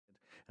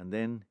and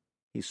then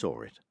he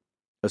saw it.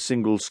 A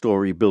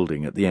single-story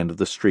building at the end of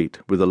the street,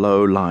 with a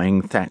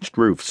low-lying thatched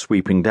roof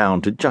sweeping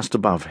down to just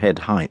above head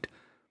height.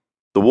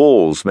 The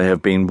walls may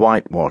have been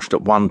whitewashed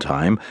at one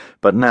time,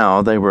 but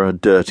now they were a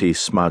dirty,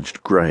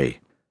 smudged grey.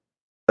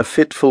 A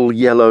fitful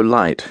yellow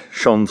light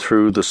shone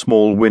through the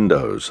small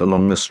windows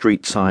along the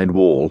street-side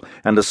wall,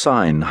 and a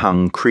sign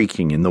hung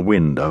creaking in the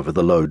wind over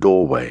the low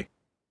doorway.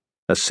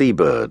 A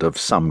seabird of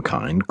some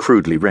kind,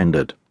 crudely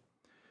rendered.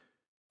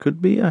 "Could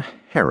be a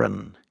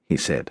heron," he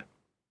said.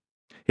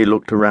 He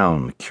looked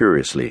around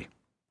curiously.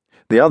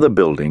 The other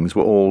buildings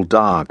were all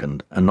dark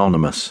and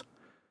anonymous.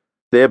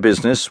 Their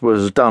business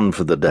was done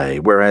for the day,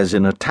 whereas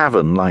in a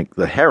tavern like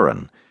the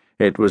Heron,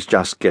 it was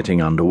just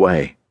getting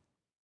underway.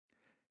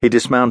 He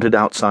dismounted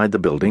outside the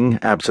building,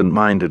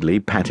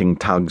 absent-mindedly patting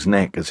Tug's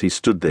neck as he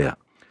stood there.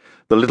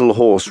 The little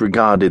horse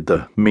regarded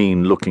the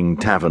mean-looking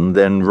tavern,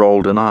 then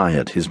rolled an eye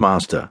at his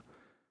master.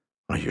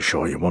 "Are you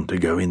sure you want to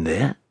go in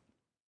there?"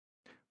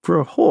 For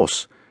a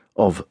horse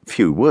of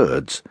few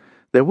words,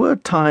 there were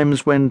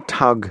times when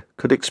Tug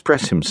could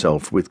express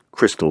himself with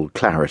crystal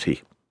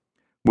clarity.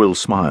 Will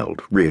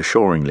smiled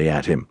reassuringly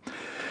at him.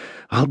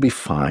 "I'll be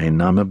fine.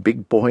 I'm a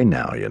big boy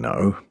now, you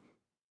know."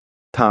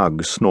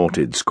 Tug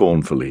snorted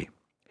scornfully.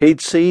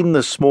 He'd seen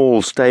the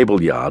small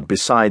stable yard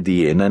beside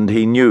the inn, and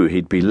he knew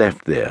he'd be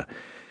left there.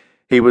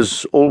 He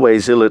was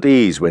always ill at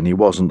ease when he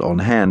wasn't on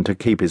hand to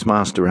keep his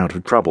master out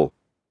of trouble.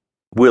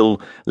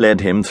 Will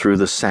led him through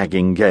the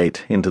sagging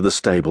gate into the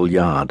stable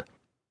yard.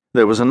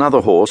 There was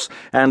another horse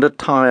and a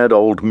tired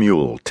old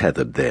mule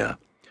tethered there.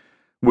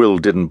 Will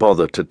didn't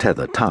bother to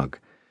tether Tug.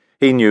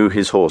 He knew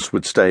his horse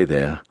would stay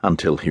there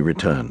until he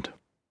returned.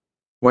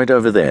 "Wait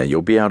over there,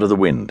 you'll be out of the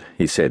wind,"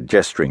 he said,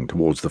 gesturing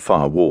towards the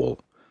far wall.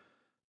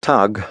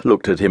 Tug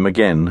looked at him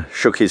again,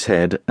 shook his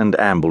head, and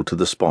ambled to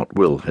the spot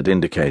Will had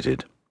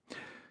indicated.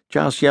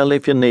 "Just yell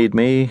if you need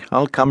me.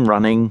 I'll come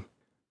running."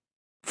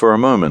 For a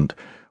moment,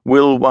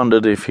 Will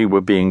wondered if he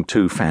were being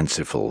too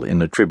fanciful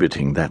in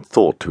attributing that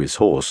thought to his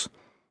horse.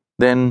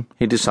 Then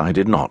he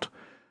decided not.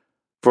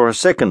 For a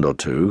second or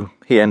two,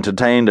 he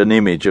entertained an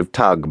image of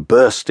Tug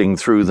bursting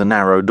through the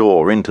narrow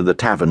door into the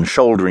tavern,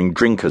 shouldering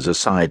drinkers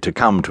aside to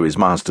come to his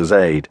master's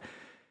aid.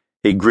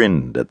 He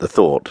grinned at the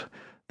thought,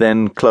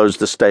 then closed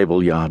the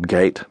stable yard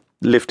gate,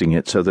 lifting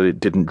it so that it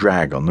didn't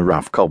drag on the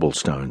rough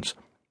cobblestones.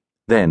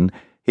 Then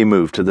he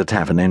moved to the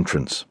tavern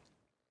entrance.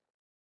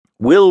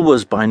 Will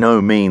was by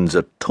no means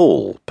a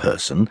tall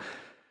person,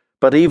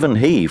 but even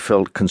he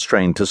felt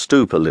constrained to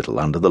stoop a little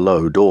under the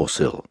low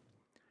door-sill.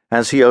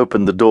 As he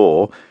opened the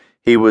door,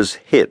 he was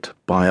hit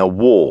by a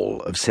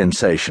wall of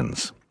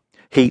sensations.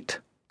 Heat,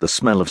 the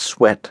smell of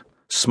sweat,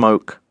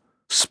 smoke,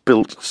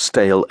 spilt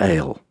stale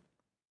ale.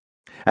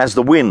 As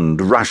the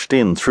wind rushed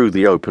in through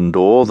the open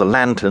door, the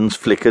lanterns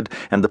flickered,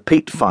 and the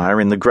peat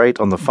fire in the grate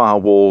on the far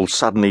wall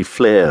suddenly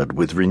flared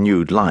with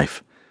renewed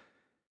life.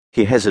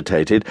 He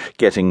hesitated,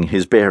 getting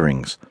his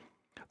bearings.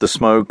 The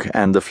smoke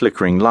and the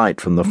flickering light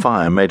from the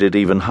fire made it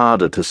even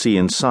harder to see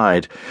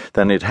inside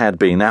than it had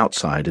been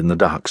outside in the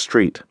dark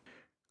street.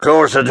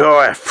 "Close the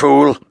door,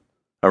 fool!"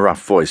 a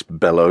rough voice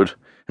bellowed,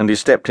 and he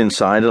stepped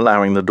inside,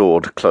 allowing the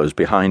door to close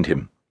behind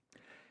him.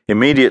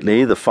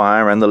 Immediately the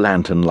fire and the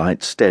lantern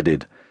light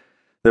steadied.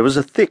 There was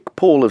a thick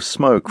pall of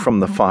smoke from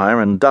the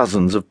fire and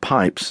dozens of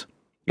pipes.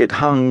 It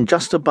hung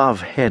just above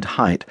head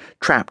height,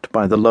 trapped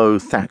by the low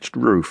thatched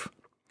roof.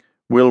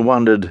 Will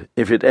wondered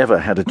if it ever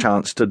had a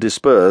chance to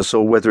disperse,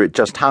 or whether it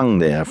just hung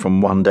there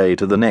from one day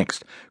to the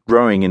next,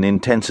 growing in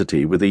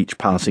intensity with each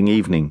passing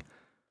evening.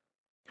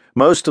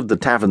 Most of the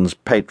tavern's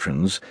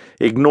patrons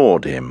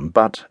ignored him,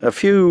 but a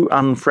few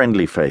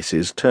unfriendly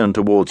faces turned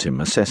towards him,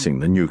 assessing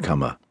the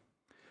newcomer.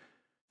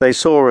 They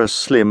saw a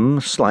slim,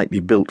 slightly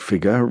built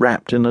figure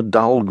wrapped in a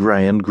dull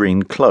grey and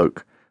green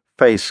cloak,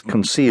 face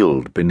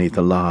concealed beneath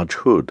a large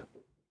hood.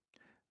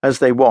 As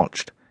they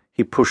watched,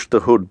 he pushed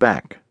the hood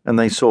back, and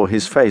they saw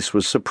his face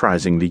was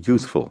surprisingly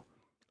youthful,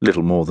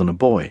 little more than a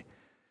boy.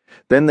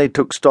 Then they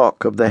took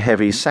stock of the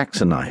heavy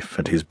Saxon knife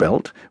at his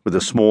belt, with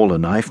a smaller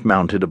knife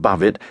mounted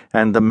above it,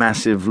 and the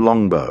massive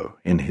longbow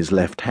in his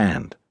left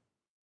hand.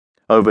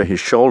 Over his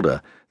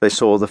shoulder they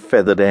saw the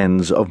feathered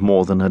ends of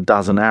more than a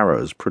dozen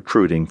arrows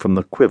protruding from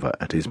the quiver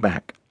at his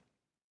back.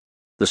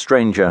 The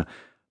stranger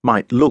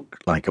might look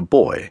like a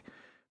boy,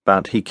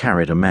 but he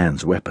carried a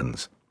man's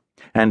weapons,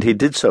 and he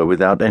did so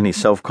without any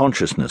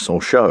self-consciousness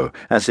or show,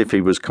 as if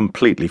he was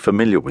completely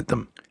familiar with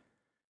them.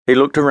 He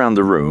looked around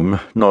the room,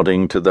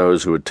 nodding to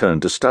those who had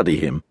turned to study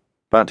him,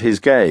 but his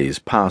gaze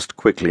passed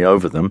quickly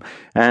over them,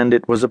 and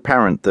it was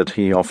apparent that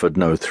he offered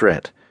no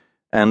threat,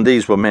 and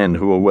these were men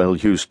who were well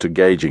used to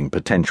gauging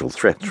potential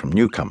threats from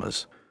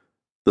newcomers.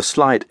 The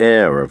slight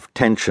air of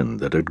tension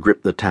that had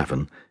gripped the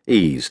tavern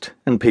eased,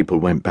 and people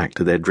went back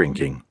to their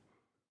drinking.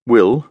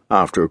 Will,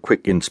 after a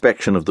quick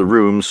inspection of the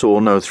room, saw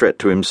no threat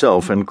to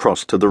himself and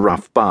crossed to the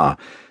rough bar,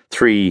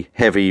 3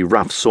 heavy,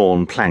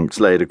 rough-sawn planks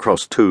laid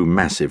across 2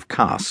 massive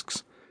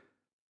casks.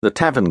 The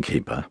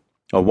tavern-keeper,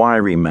 a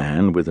wiry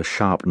man with a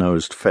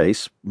sharp-nosed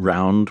face,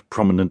 round,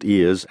 prominent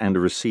ears, and a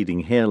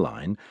receding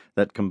hairline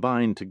that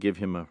combined to give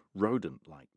him a rodent-like